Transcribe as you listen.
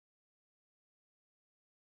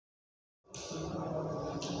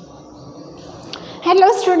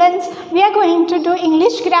Hello students, we are going to do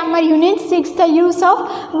English Grammar Unit 6, the use of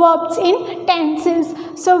verbs in tenses.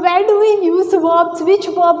 So where do we use verbs? Which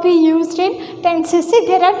verb we used in tenses? See,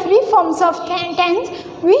 there are three forms of tense.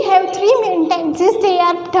 We have three main tenses. They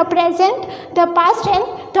are the present, the past and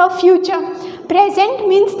the future. Present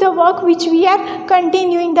means the work which we are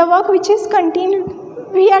continuing, the work which is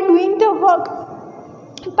we are doing the work.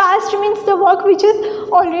 Past means the work which is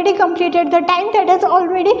already completed, the time that has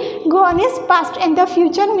already gone is past, and the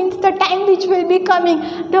future means the time which will be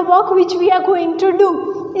coming, the work which we are going to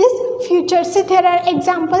do is future. So there are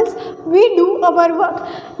examples. We do our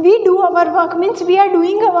work. We do our work means we are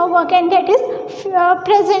doing our work, and that is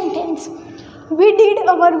present tense. We did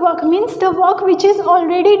our work means the work which is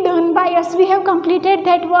already done by us. We have completed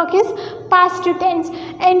that work is past tense.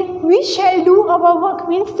 And we shall do our work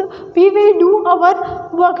means we will do our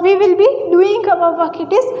work. We will be doing our work.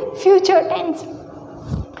 It is future tense.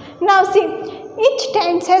 Now see, each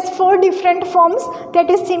tense has four different forms, that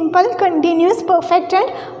is simple, continuous, perfect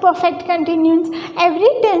and perfect continuous. Every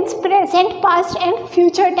tense, present, past and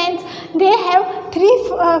future tense, they have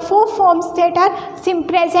four forms that are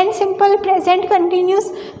present simple, present continuous,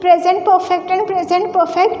 present perfect and present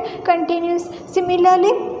perfect continuous.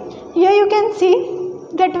 Similarly, here you can see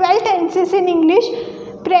the 12 tenses in English: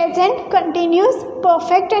 present continuous,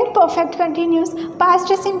 perfect and perfect continuous, past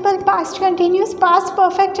simple, past continuous, past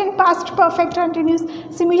perfect and past perfect continuous.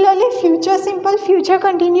 Similarly, future simple, future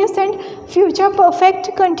continuous and future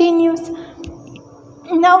perfect continuous.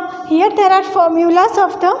 Now here there are formulas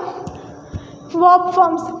of the verb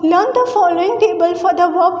forms. Learn the following table for the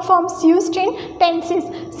verb forms used in tenses.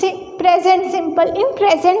 See, present simple. In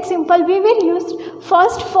present simple, we will use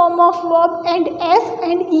first form of verb and s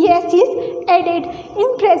and es is added.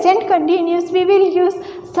 In present continuous, we will use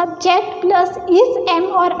subject plus is, am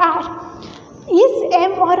or are. Is,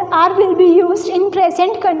 am or are will be used in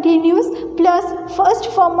present continuous plus first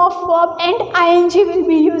form of verb and ing will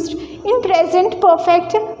be used. In present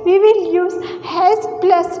perfect, we will use has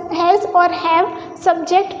plus has or have,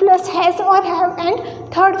 subject plus has or have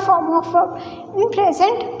and third form of verb. In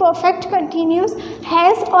present perfect continuous,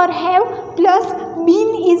 has or have plus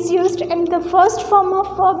been is used and the first form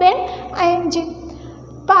of verb and ing.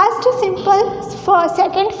 Past simple, for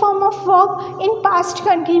second form of verb in past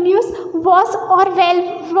continuous, was or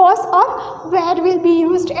where will be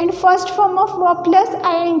used and first form of verb plus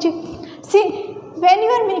ing. See, when you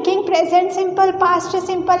are making present simple, past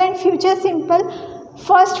simple and future simple,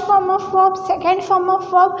 first form of verb, second form of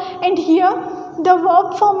verb, and here the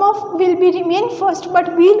verb form of will be remain first,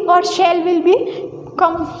 but will or shall will be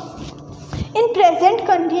come. In present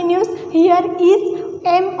continuous, here is,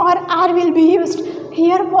 am or are will be used.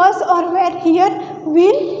 Here was or where, here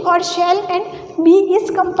will or shall and be is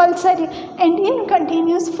compulsory. And in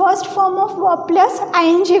continuous, first form of verb plus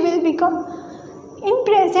ing will become. In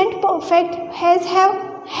present perfect, has,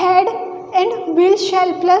 have, had and will,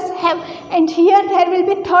 shall plus have. And here there will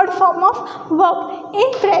be third form of verb.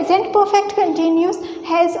 In present perfect continuous,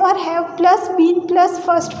 has or have plus been plus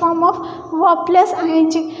first form of verb plus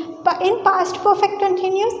ing. In past perfect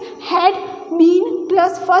continuous, had, been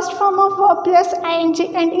plus first form of verb plus ing,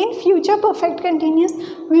 and in future perfect continuous,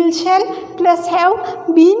 will, shall plus have,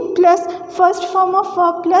 been plus first form of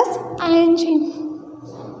verb plus ing.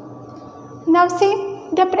 Now see,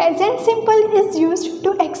 the present simple is used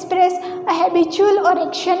to express a habitual or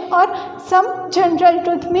action or some general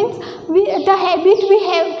truth. Means the habit we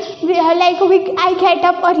have, I get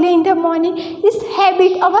up early in the morning is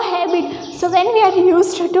habit, our habit. So when we are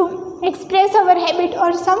used to express our habit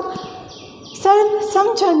or some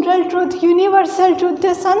general truth, universal truth,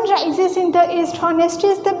 the sun rises in the east, honesty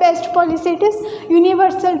is the best policy, it is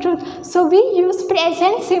universal truth. So we use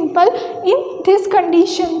present simple in these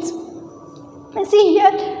conditions. See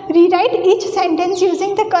here, rewrite each sentence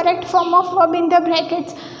using the correct form of verb in the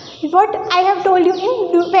brackets. What I have told you,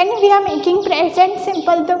 when we are making present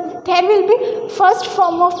simple, there will be first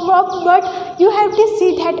form of verb, but you have to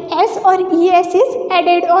see that s or es is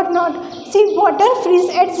added or not. See, water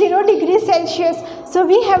freezes at 0 degrees Celsius, so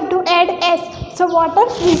we have to add s. So water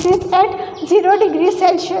freezes at 0 degrees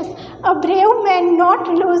Celsius. A brave man not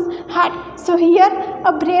lose heart. So here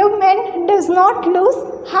a brave man does not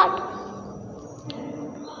lose heart.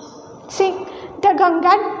 See, the Ganga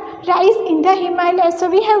rise in the Himalayas. So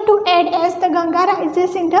we have to add as the Ganga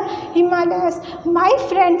rises in the Himalayas. My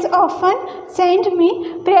friends often send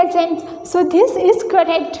me presents. So this is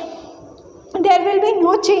correct. there will be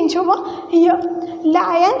no change over here.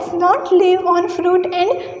 Lions not live on fruit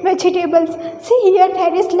and vegetables. See here,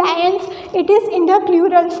 there is lions, it is in the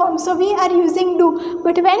plural form, so we are using do.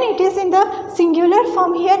 But when it is in the singular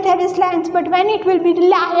form, here there is lions, but when it will be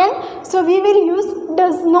lion, so we will use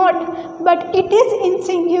does not. But it is in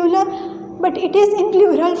singular, but it is in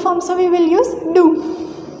plural form, so we will use do.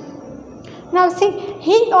 Now see,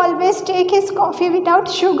 he always takes his coffee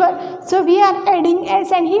without sugar. So we are adding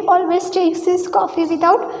s, and he always takes his coffee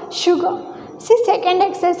without sugar. See, second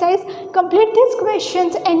exercise, complete these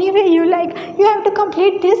questions any way you like. You have to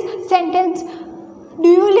complete this sentence. Do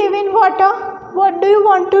you live in water? What do you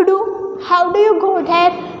want to do? How do you go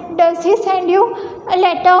there? Does he send you a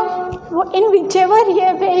letter? In whichever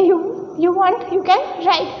way you want, you can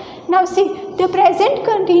write. Now see, the present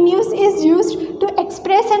continuous is used to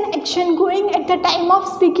express an action going at the time of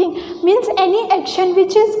speaking. Means any action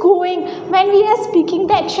which is going when we are speaking,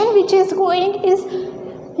 the action which is going is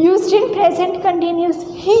used in present continuous.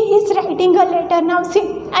 He is writing a letter. Now see,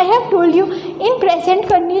 I have told you in present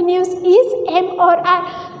continuous is, am or are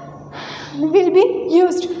will be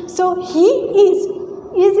used. So he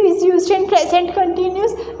is used in present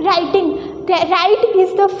continuous. Writing, the write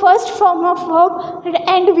is the first form of verb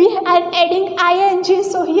and we are adding ing,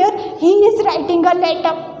 so here he is writing a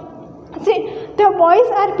letter. See, the boys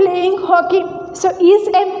are playing hockey, so is,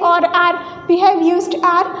 am or are, we have used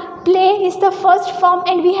are. Play is the first form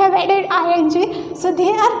and we have added ing, so they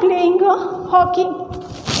are playing hockey.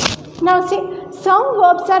 Now see, some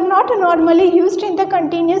verbs are not normally used in the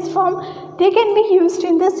continuous form, they can be used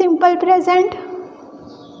in the simple present.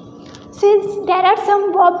 Since there are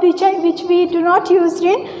some verbs which we do not use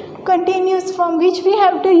in continuous form, which we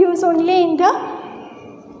have to use only in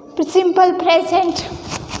the simple present.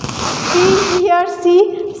 See, hear,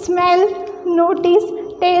 see, smell, notice,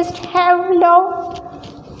 taste, have, love,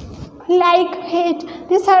 like, hate.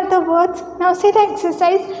 These are the words. Now see the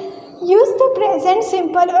exercise. Use the present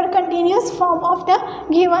simple or continuous form of the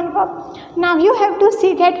given verb. Now you have to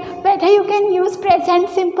see that whether you can use present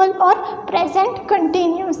simple or present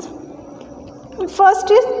continuous. First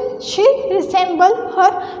is she resembles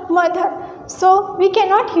her mother. So we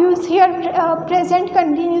cannot use here present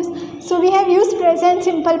continuous. So we have used present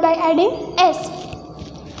simple by adding s.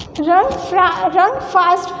 Run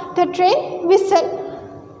fast, the train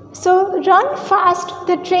whistle. So run fast,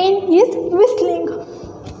 the train is whistling.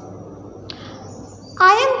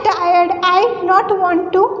 I am tired, I not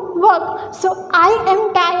want to work. So I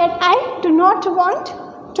am tired, I do not want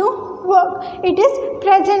to work. It is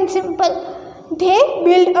present simple. They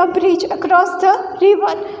build a bridge across the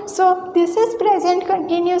river. So this is present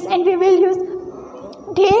continuous and we will use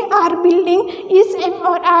they are building is, am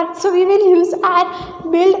or are. So we will use are,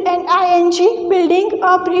 build and ing, building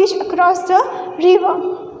a bridge across the river.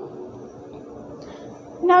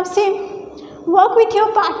 Now see, work with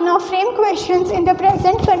your partner, frame questions in the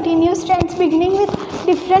present continuous tense beginning with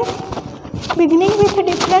different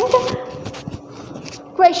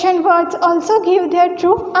question words. Also give their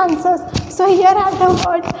true answers. So here are the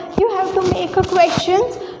words. You have to make a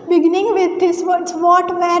questions beginning with these words: what,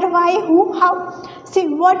 where, why, who, how. See,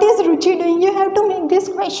 what is Ruchi doing? You have to make this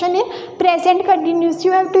question in present continuous.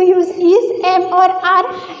 You have to use is, am or are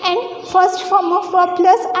and first form of verb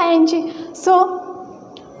plus ing. So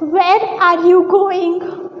where are you going?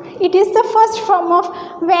 It is the first form of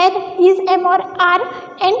where, is, am or are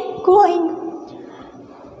and going.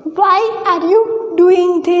 Why are you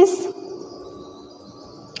doing this?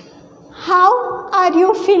 How are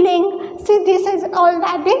you feeling? See, this is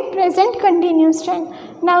already present continuous tense.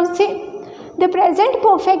 Now see, the present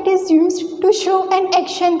perfect is used to show an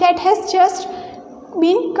action that has just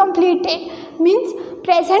been completed. Means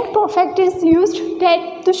present perfect is used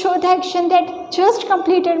to show the action that just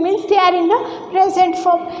completed, means they are in the present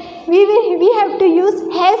form. We have to use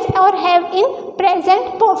has or have in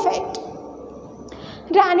present perfect.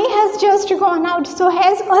 Rani has just gone out, so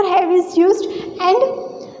has or have is used and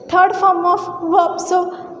third form of verb.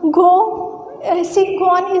 So go, see,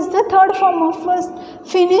 gone is the third form of verb.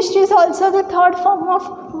 Finished is also the third form of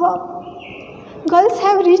verb. Girls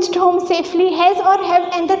have reached home safely, has or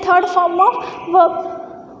have and the third form of verb.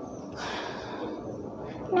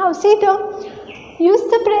 Now see, use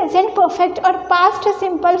the present perfect or past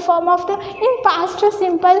simple form of the. In past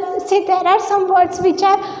simple, see, there are some words which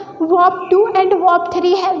are verb 2 and verb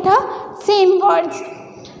 3 have the same words.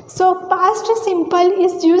 So past simple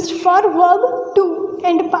is used for verb 2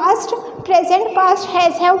 and present past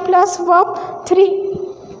has have plus verb 3.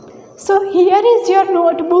 So here is your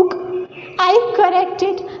notebook. I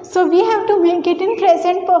corrected. So we have to make it in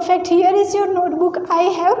present perfect. Here is your notebook. I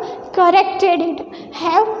have corrected it.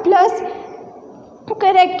 Have plus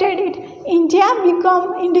corrected it. India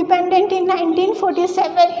become independent in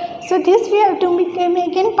 1947. So this we have to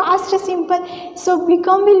make in past simple. So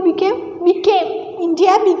become will became.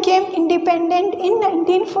 India became independent in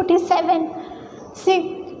 1947.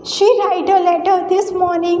 See, she write a letter this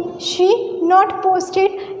morning. She not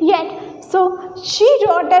posted yet. So she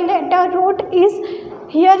wrote a letter. Wrote is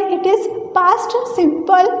here it is past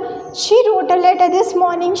simple. She wrote a letter this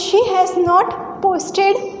morning. She has not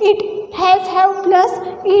posted it. Has have plus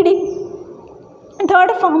ed.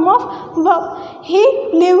 Third form of verb. He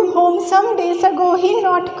leave home some days ago. He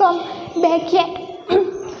not come back yet.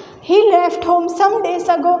 He left home some days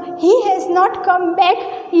ago. He has not come back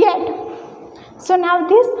yet. So now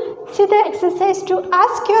this, see the exercise to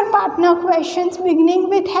ask your partner questions beginning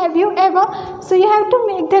with have you ever. So you have to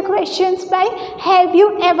make the questions by have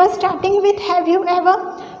you ever, starting with have you ever.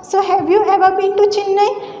 So have you ever been to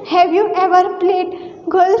Chennai? Have you ever played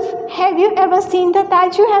golf? Have you ever seen the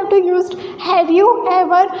Taj? You have to use have you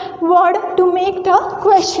ever word to make the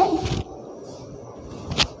question.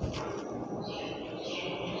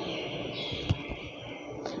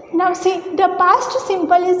 Now see, the past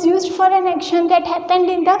simple is used for an action that happened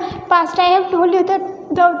in the past. I have told you that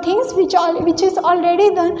the things which is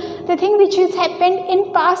already done, the thing which is happened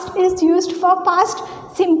in past is used for past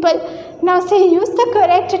simple. Now say use the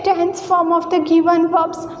correct tense form of the given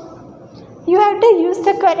verbs. You have to use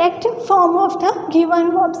the correct form of the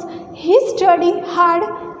given verbs. He studied hard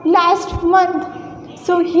last month.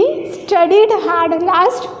 So he studied hard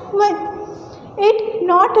last month. It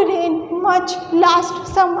not rain much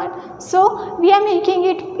last summer. So we are making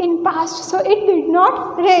it in past. So it did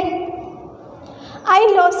not rain. I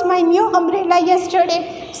lost my new umbrella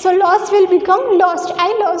yesterday. So lost will become lost.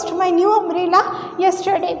 I lost my new umbrella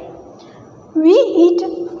yesterday. We eat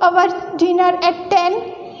our dinner at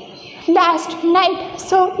 10 last night.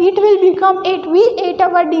 So it will become 8. We ate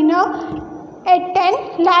our dinner at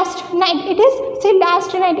 10 last night. It is, say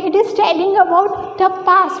last night, it is telling about the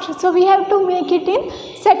past. So we have to make it in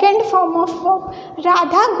second form of verb.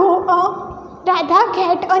 Radha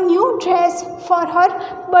get a new dress for her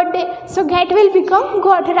birthday. So get will become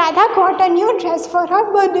got. Radha got a new dress for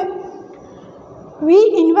her birthday. We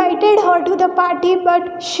invited her to the party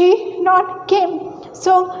but she not came.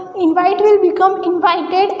 So invite will become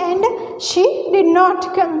invited and she did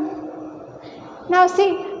not come. Now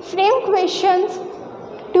see, frame questions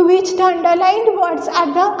to which the underlined words are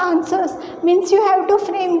the answers. Means you have to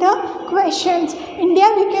frame the questions. India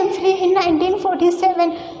became free in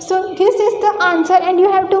 1947. So this is the answer and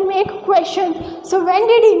you have to make questions. So when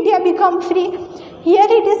did India become free? Here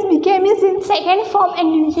it is became is in second form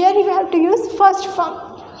and here you have to use first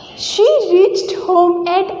form. She reached home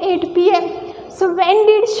at 8 p.m. So when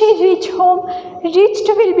did she reach home? Reached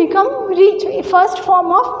will become reach, first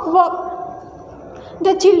form of verb.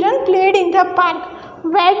 The children played in the park.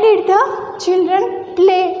 Where did the children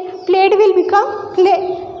play? Played will become play.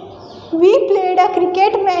 We played a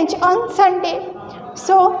cricket match on Sunday.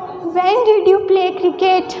 So when did you play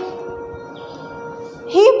cricket?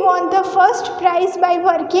 He won the first prize by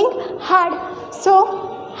working hard.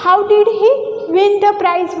 So how did he win the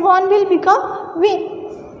prize? Won will become win.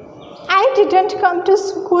 I didn't come to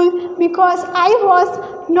school because I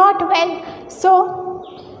was not well. So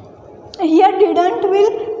here didn't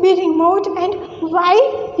will be removed and why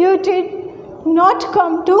you did not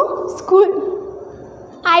come to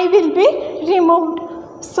school? I will be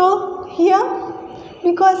removed. So here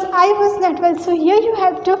because I was not well. So here you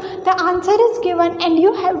have to, the answer is given and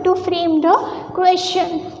you have to frame the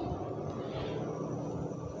question.